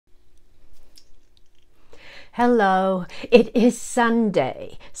Hello, it is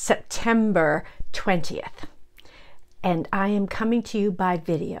Sunday, September 20th, and I am coming to you by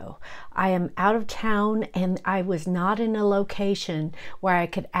video. I am out of town and I was not in a location where I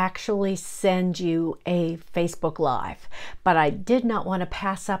could actually send you a Facebook Live, but I did not want to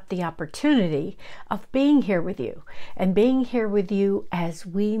pass up the opportunity of being here with you and being here with you as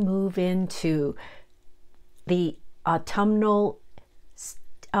we move into the autumnal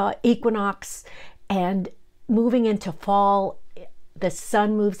equinox and moving into fall. The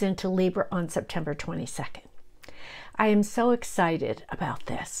sun moves into Libra on September 22nd. I am so excited about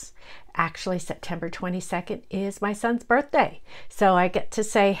this. Actually, September 22nd is my son's birthday, so I get to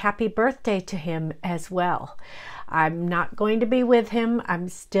say happy birthday to him as well. I'm not going to be with him. I'm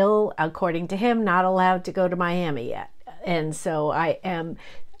still, according to him, not allowed to go to Miami yet. And so I am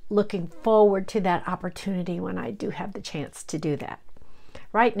looking forward to that opportunity when I do have the chance to do that.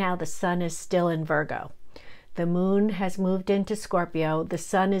 Right now, the sun is still in Virgo. The moon has moved into Scorpio. The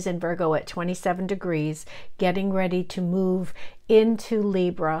sun is in Virgo at 27 degrees, getting ready to move into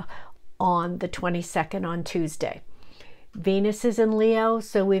Libra on the 22nd on Tuesday. Venus is in Leo,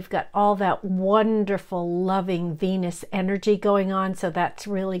 so we've got all that wonderful, loving Venus energy going on. So that's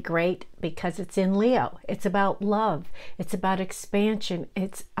really great because it's in Leo. It's about love. It's about expansion.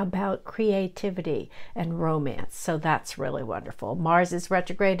 It's about creativity and romance. So that's really wonderful. Mars is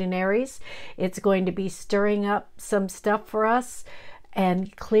retrograde in Aries. It's going to be stirring up some stuff for us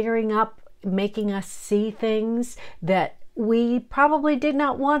and clearing up, making us see things that we probably did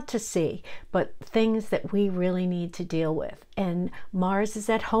not want to see, but things that we really need to deal with. And Mars is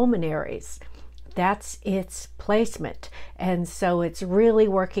at home in Aries. That's its placement. And so it's really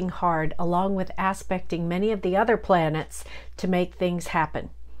working hard along with aspecting many of the other planets to make things happen.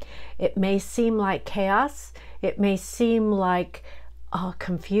 It may seem like chaos. It may seem like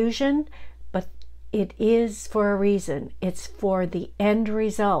confusion, but it is for a reason. It's for the end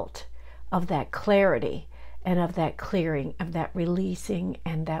result of that clarity and of that clearing, of that releasing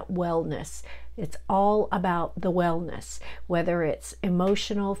and that wellness. It's all about the wellness, whether it's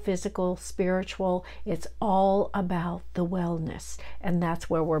emotional, physical, spiritual, it's all about the wellness. And that's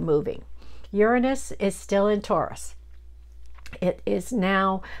where we're moving. Uranus is still in Taurus. It is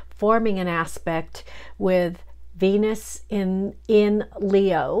now forming an aspect with Venus in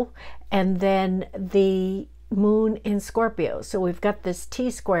Leo, and then the moon in Scorpio. So we've got this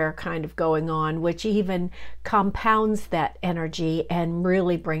T-square kind of going on, which even compounds that energy and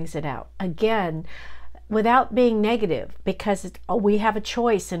really brings it out. Again, without being negative, because we have a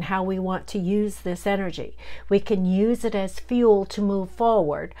choice in how we want to use this energy. We can use it as fuel to move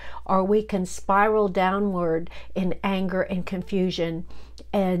forward, or we can spiral downward in anger and confusion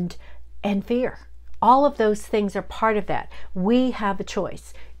and fear. All of those things are part of that. We have a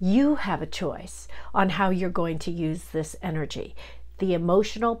choice. You have a choice on how you're going to use this energy. The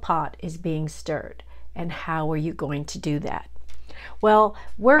emotional pot is being stirred. And how are you going to do that? Well,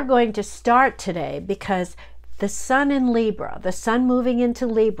 we're going to start today because the sun in Libra, the sun moving into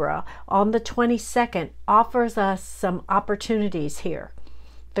Libra on the 22nd, offers us some opportunities here.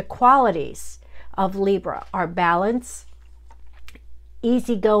 The qualities of Libra are balance,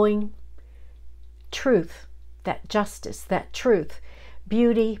 easygoing, truth, that justice, that truth,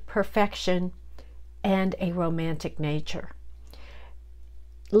 beauty, perfection, and a romantic nature.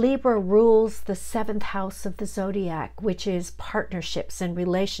 Libra rules the 7th house of the zodiac, which is partnerships and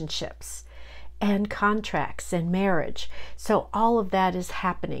relationships and contracts and marriage. So all of that is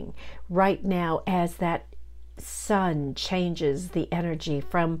happening right now as that sun changes the energy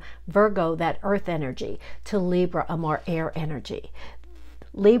from Virgo, that earth energy, to Libra, a more air energy.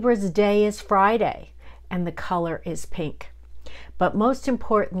 Libra's day is Friday, and the color is pink. But most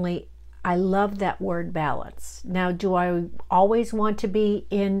importantly, I love that word balance. Now, do I always want to be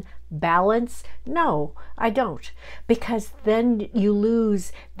in balance? No, I don't. Because then you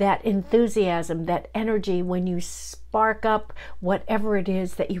lose that enthusiasm, that energy when you spark up whatever it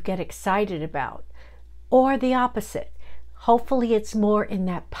is that you get excited about. Or the opposite. Hopefully it's more in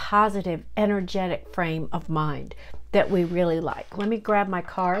that positive, energetic frame of mind that we really like. Let me grab my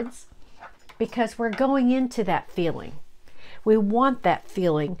cards because we're going into that feeling. We want that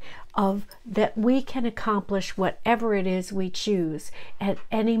feeling of that we can accomplish whatever it is we choose at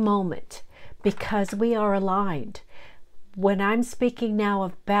any moment because we are aligned. When I'm speaking now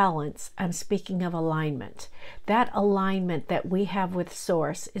of balance, I'm speaking of alignment. That alignment that we have with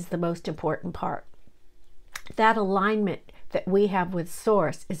Source is the most important part. That alignment that we have with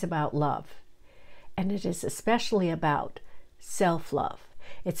Source is about love. And it is especially about self-love.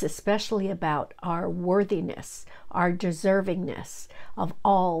 It's especially about our worthiness, our deservingness of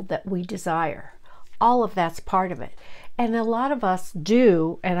all that we desire, all of that's part of it. And a lot of us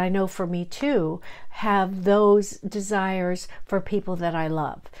do, and I know for me too, have those desires for people that I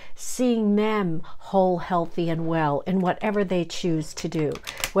love. Seeing them whole, healthy, and well in whatever they choose to do.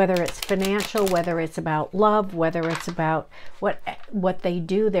 Whether it's financial, whether it's about love, whether it's about what they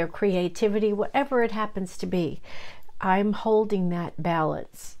do, their creativity, whatever it happens to be. I'm holding that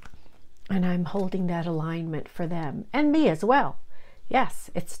balance. And I'm holding that alignment for them. And me as well. Yes,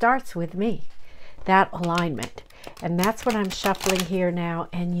 it starts with me. That alignment. And that's what I'm shuffling here now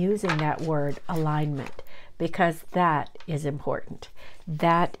and using that word alignment, because that is important.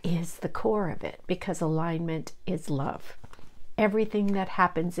 That is the core of it, because alignment is love. Everything that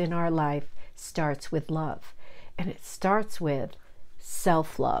happens in our life starts with love, and it starts with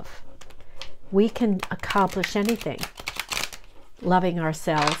self-love. We can accomplish anything loving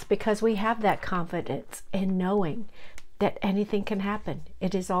ourselves because we have that confidence in knowing that anything can happen.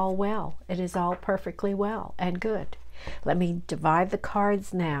 It is all well. It is all perfectly well and good. Let me divide the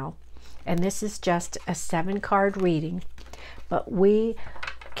cards now. And this is just a 7-card reading, but we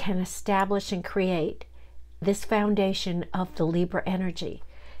can establish and create this foundation of the Libra energy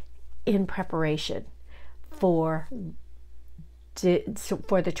in preparation for the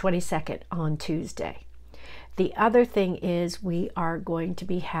 22nd on Tuesday. The other thing is we are going to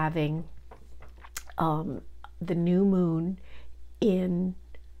be having the new moon in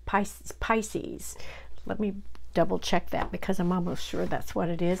Pisces. Let me double check that because I'm almost sure that's what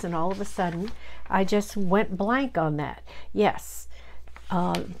it is. And all of a sudden, I just went blank on that. Yes,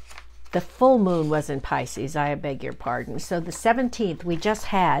 the full moon was in Pisces. I beg your pardon. So the 17th, we just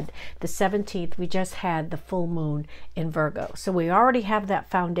had the full moon in Virgo. So we already have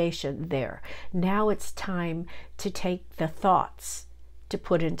that foundation there. Now it's time to take the thoughts to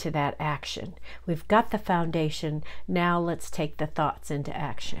put into that action. We've got the foundation. Now let's take the thoughts into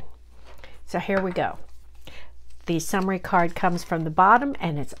action. So here we go. The summary card comes from the bottom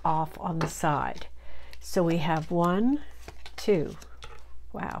and it's off on the side. So we have 1, 2,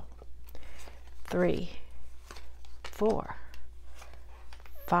 wow, 3, 4,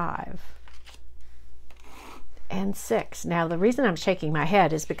 5, and 6. Now the reason I'm shaking my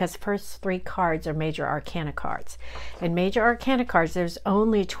head is because the first 3 cards are major arcana cards. And major arcana cards, there's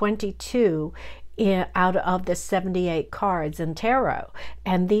only 22 out of the 78 cards in tarot.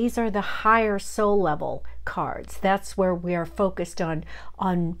 And these are the higher soul level cards. That's where we are focused on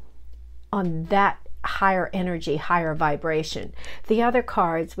that higher energy, higher vibration. The other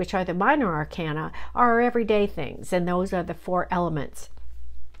cards, which are the minor arcana, are everyday things. And those are the 4 elements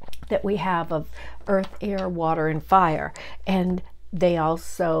that we have of earth, air, water, and fire. And they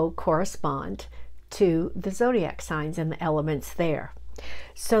also correspond to the zodiac signs and the elements there.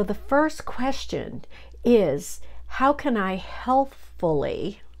 So the first question is, how can I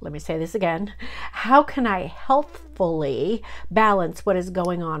healthfully, let me say this again, how can I healthfully balance what is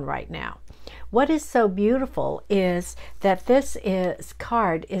going on right now? What is so beautiful is that this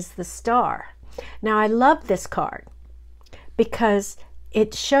card is the Star. Now I love this card because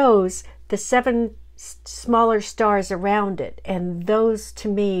it shows the 7 smaller stars around it, and those to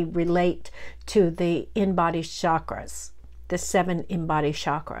me relate to the in-body chakras, the 7 in-body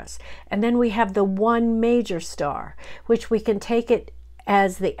chakras. And then we have the 1 major star, which we can take it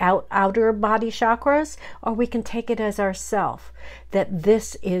as the outer body chakras, or we can take it as ourself, that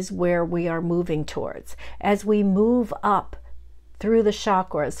this is where we are moving towards. As we move up through the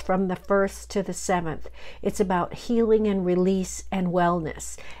chakras from the 1st to the 7th, it's about healing and release and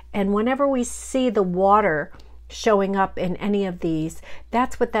wellness. And whenever we see the water showing up in any of these,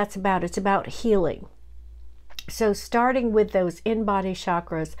 that's what that's about. It's about healing. So starting with those in-body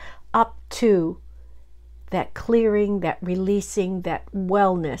chakras up to that clearing, that releasing, that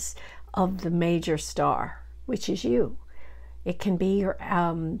wellness of the major star, which is you. It can be your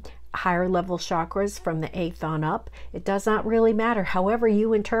higher level chakras from the 8th on up. It does not really matter, however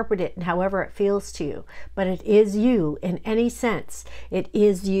you interpret it and however it feels to you, but it is you in any sense. It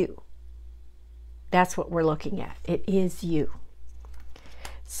is you. That's what we're looking at. It is you.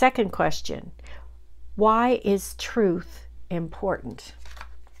 Second question, why is truth important?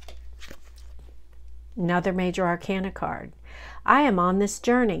 Another major arcana card. I am on this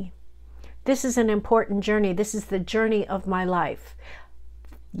journey. This is an important journey. This is the journey of my life.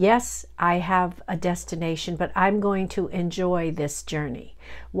 Yes, I have a destination, but I'm going to enjoy this journey.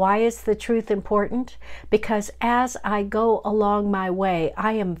 Why is the truth important? Because as I go along my way,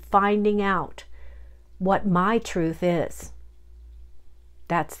 I am finding out what my truth is.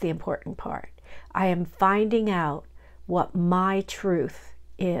 That's the important part. I am finding out what my truth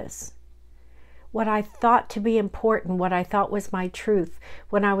is. What I thought to be important, what I thought was my truth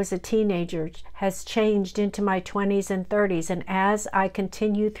when I was a teenager, has changed into my 20s and 30s. And as I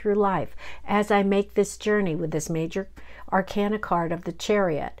continue through life, as I make this journey with this major arcana card of the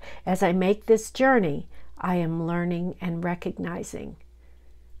Chariot, as I make this journey, I am learning and recognizing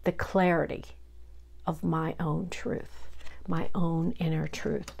the clarity of my own truth, my own inner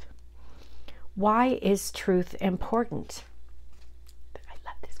truth. Why is truth important? I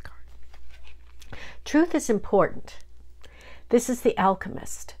love this card. Truth is important. This is the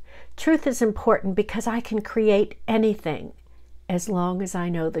Alchemist. Truth is important because I can create anything as long as I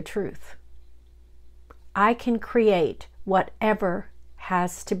know the truth. I can create whatever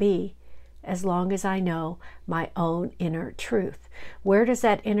has to be as long as I know my own inner truth. Where does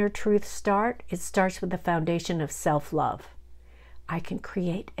that inner truth start? It starts with the foundation of self-love. I can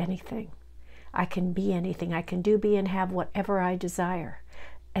create anything. I can be anything. I can do, be, and have whatever I desire,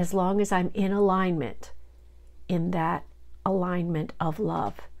 as long as I'm in alignment, in that alignment of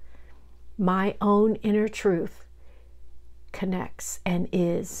love. My own inner truth connects and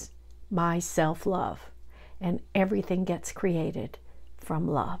is my self-love, and everything gets created from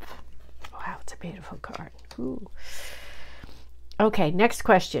love. Wow, it's a beautiful card. Ooh. Okay, next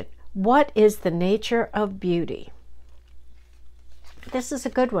question. What is the nature of beauty? This is a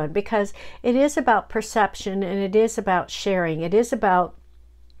good one because it is about perception and it is about sharing. It is about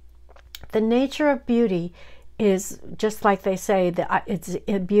the nature of beauty is just like they say,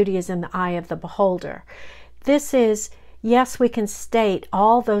 beauty is in the eye of the beholder. This is, yes, we can state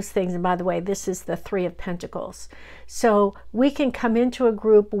all those things. And by the way, this is the Three of Pentacles. So we can come into a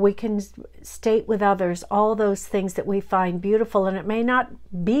group, we can state with others all those things that we find beautiful, and it may not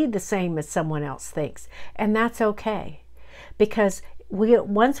be the same as someone else thinks. And that's okay. Because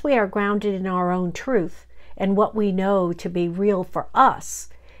once we are grounded in our own truth and what we know to be real for us,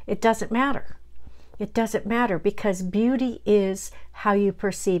 it doesn't matter. It doesn't matter because beauty is how you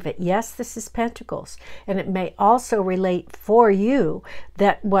perceive it. Yes, this is Pentacles, and it may also relate for you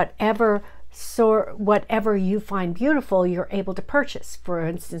that whatever you find beautiful, you're able to purchase. For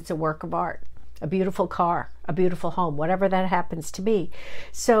instance, a work of art, a beautiful car, a beautiful home, whatever that happens to be.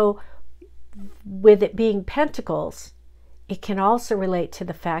 So with it being Pentacles, it can also relate to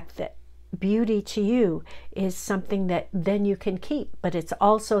the fact that beauty to you is something that then you can keep, but it's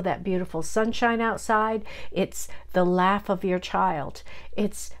also that beautiful sunshine outside. It's the laugh of your child.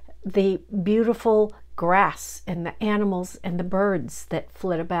 It's the beautiful grass and the animals and the birds that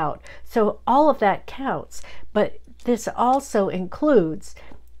flit about. So all of that counts, but this also includes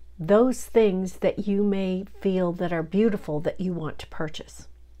those things that you may feel that are beautiful that you want to purchase.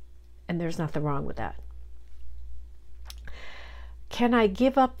 And there's nothing wrong with that. Can I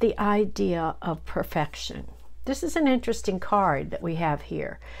give up the idea of perfection? This is an interesting card that we have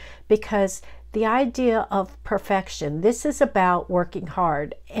here because the idea of perfection, this is about working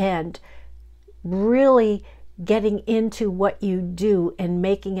hard and really getting into what you do and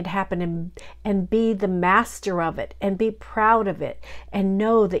making it happen and be the master of it and be proud of it and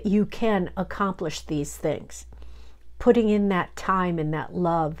know that you can accomplish these things. Putting in that time and that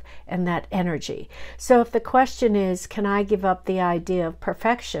love and that energy. So if the question is, can I give up the idea of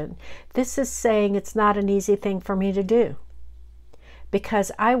perfection? This is saying it's not an easy thing for me to do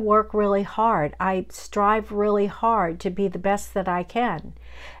because I work really hard. I strive really hard to be the best that I can,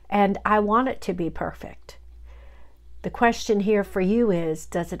 and I want it to be perfect. The question here for you is,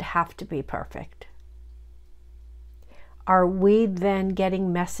 does it have to be perfect? Are we then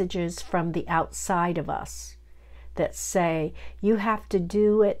getting messages from the outside of us that say, you have to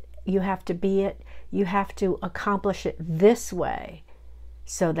do it, you have to be it, you have to accomplish it this way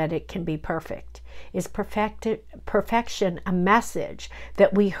so that it can be perfect? Is perfection a message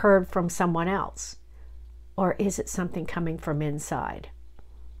that we heard from someone else? Or is it something coming from inside?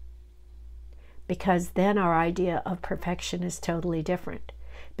 Because then our idea of perfection is totally different.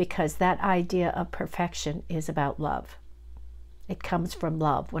 Because that idea of perfection is about love. It comes from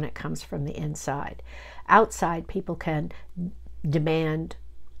love when it comes from the inside. Outside, people can demand,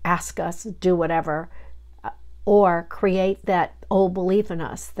 ask us, do whatever, or create that old belief in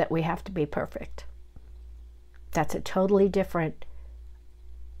us that we have to be perfect. That's a totally different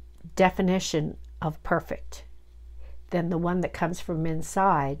definition of perfect than the one that comes from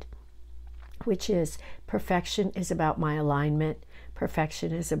inside, which is perfection is about my alignment.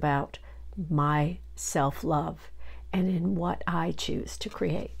 Perfection is about my self-love and in what I choose to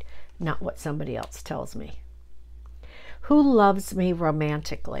create, not what somebody else tells me. Who loves me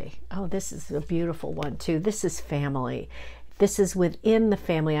romantically? Oh, this is a beautiful one too. This is family. This is within the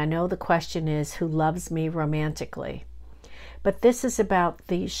family. I know the question is, who loves me romantically? But this is about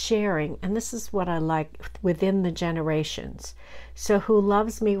the sharing, and this is what I like within the generations. So who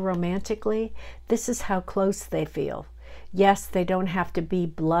loves me romantically, this is how close they feel. Yes, they don't have to be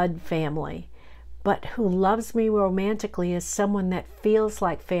blood family, but who loves me romantically is someone that feels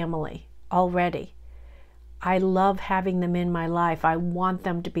like family already. I love having them in my life. I want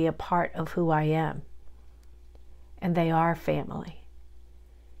them to be a part of who I am. And they are family.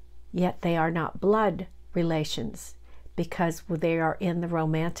 Yet they are not blood relations because they are in the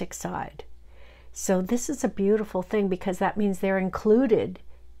romantic side. So this is a beautiful thing because that means they're included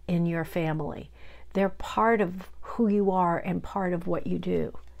in your family. They're part of who you are and part of what you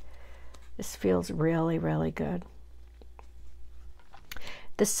do. This feels really, really good.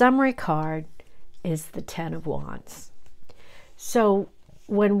 The summary card is the Ten of Wands. So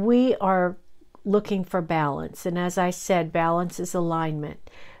when we are looking for balance, and as I said, balance is alignment,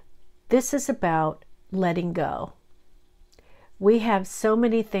 this is about letting go. We have so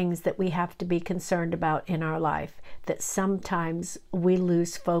many things that we have to be concerned about in our life that sometimes we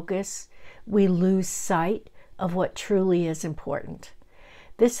lose focus, we lose sight of what truly is important.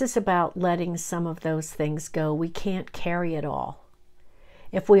 This is about letting some of those things go. We can't carry it all.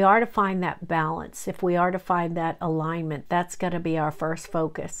 If we are to find that balance, if we are to find that alignment, that's got to be our first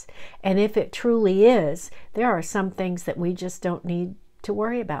focus. And if it truly is, there are some things that we just don't need to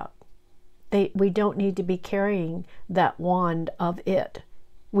worry about. We don't need to be carrying that wand of it.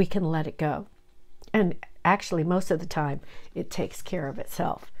 We can let it go. And actually, most of the time, it takes care of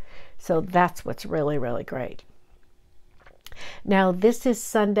itself. So that's what's really, really great. Now, this is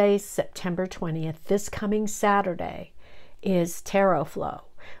Sunday, September 20th. This coming Saturday is Tarot Flow.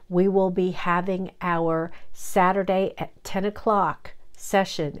 We will be having our Saturday at 10 o'clock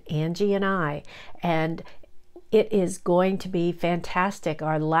session, Angie and I, and it is going to be fantastic.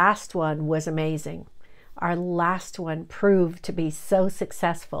 Our last one was amazing. Our last one proved to be so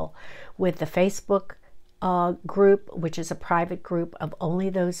successful with the Facebook group, which is a private group of only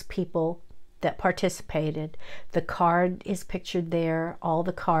those people that participated. The card is pictured there, all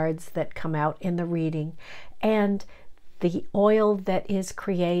the cards that come out in the reading, and the oil that is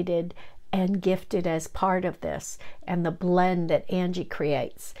created and gifted as part of this, and the blend that Angie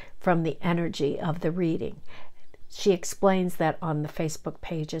creates from the energy of the reading. She explains that on the Facebook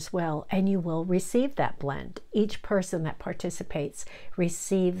page as well, and you will receive that blend. Each person that participates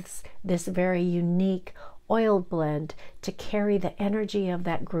receives this very unique oil blend to carry the energy of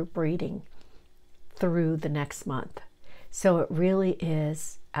that group reading through the next month. So it really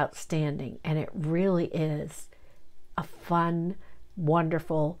is outstanding, and it really is a fun,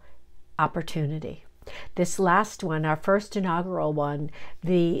 wonderful opportunity. This last one, our first inaugural one,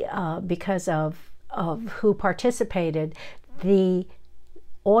 because of who participated, the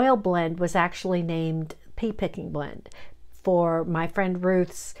oil blend was actually named Pea Picking Blend for my friend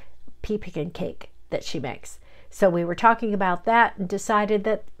Ruth's pea picking cake that she makes. So we were talking about that and decided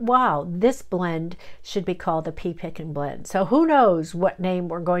that, wow, this blend should be called the Pea Picking Blend. So who knows what name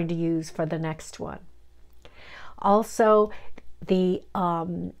we're going to use for the next one. Also, the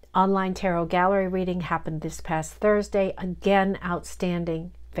online tarot gallery reading happened this past Thursday. Again,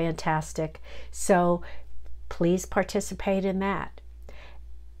 outstanding, fantastic. So please participate in that.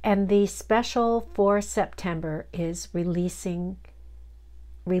 And the special for September is releasing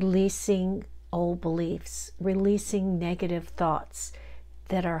old beliefs, releasing negative thoughts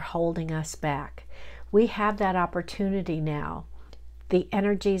that are holding us back. We have that opportunity now. The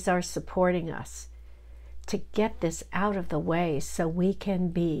energies are supporting us to get this out of the way so we can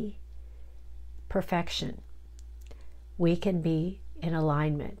be perfection. We can be in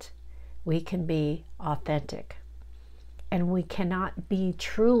alignment. We can be authentic. And we cannot be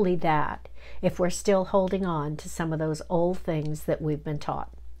truly that if we're still holding on to some of those old things that we've been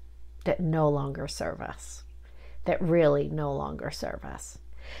taught that no longer serve us, that really no longer serve us.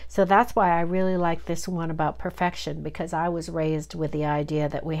 So that's why I really like this one about perfection, because I was raised with the idea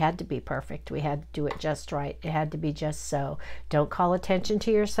that we had to be perfect. We had to do it just right. It had to be just so. Don't call attention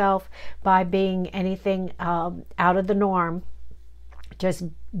to yourself by being anything out of the norm. Just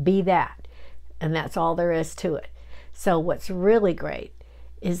be that. And that's all there is to it. So what's really great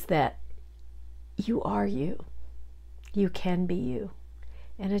is that you are you. You can be you.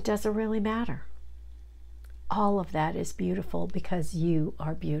 And it doesn't really matter. All of that is beautiful because you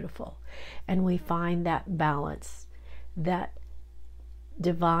are beautiful. And we find that balance, that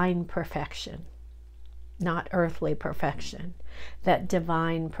divine perfection, not earthly perfection, that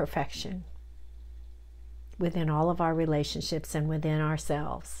divine perfection within all of our relationships and within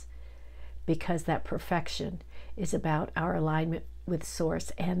ourselves. Because that perfection is about our alignment with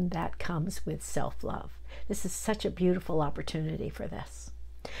Source, and that comes with self-love. This is such a beautiful opportunity for this.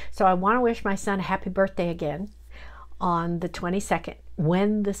 So I want to wish my son a happy birthday again on the 22nd,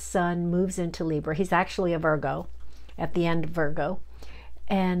 when the sun moves into Libra. He's actually a Virgo, at the end of Virgo.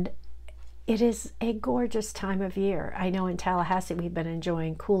 And it is a gorgeous time of year. I know in Tallahassee we've been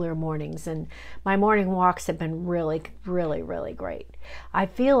enjoying cooler mornings, and my morning walks have been really, really, really great. I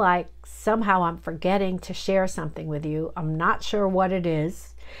feel like somehow I'm forgetting to share something with you. I'm not sure what it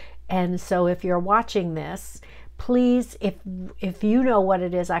is. And so if you're watching this, please, if you know what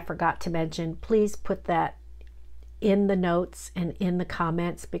it is I forgot to mention, please put that in the notes and in the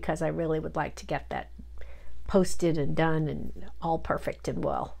comments, because I really would like to get that posted and done and all perfect and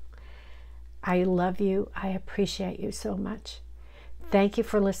well. I love you. I appreciate you so much. Thank you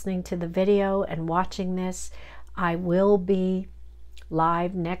for listening to the video and watching this. I will be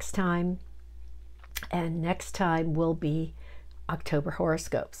live next time, and next time will be October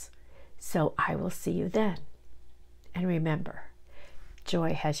horoscopes. So I will see you then. And remember,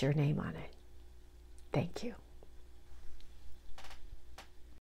 joy has your name on it. Thank you.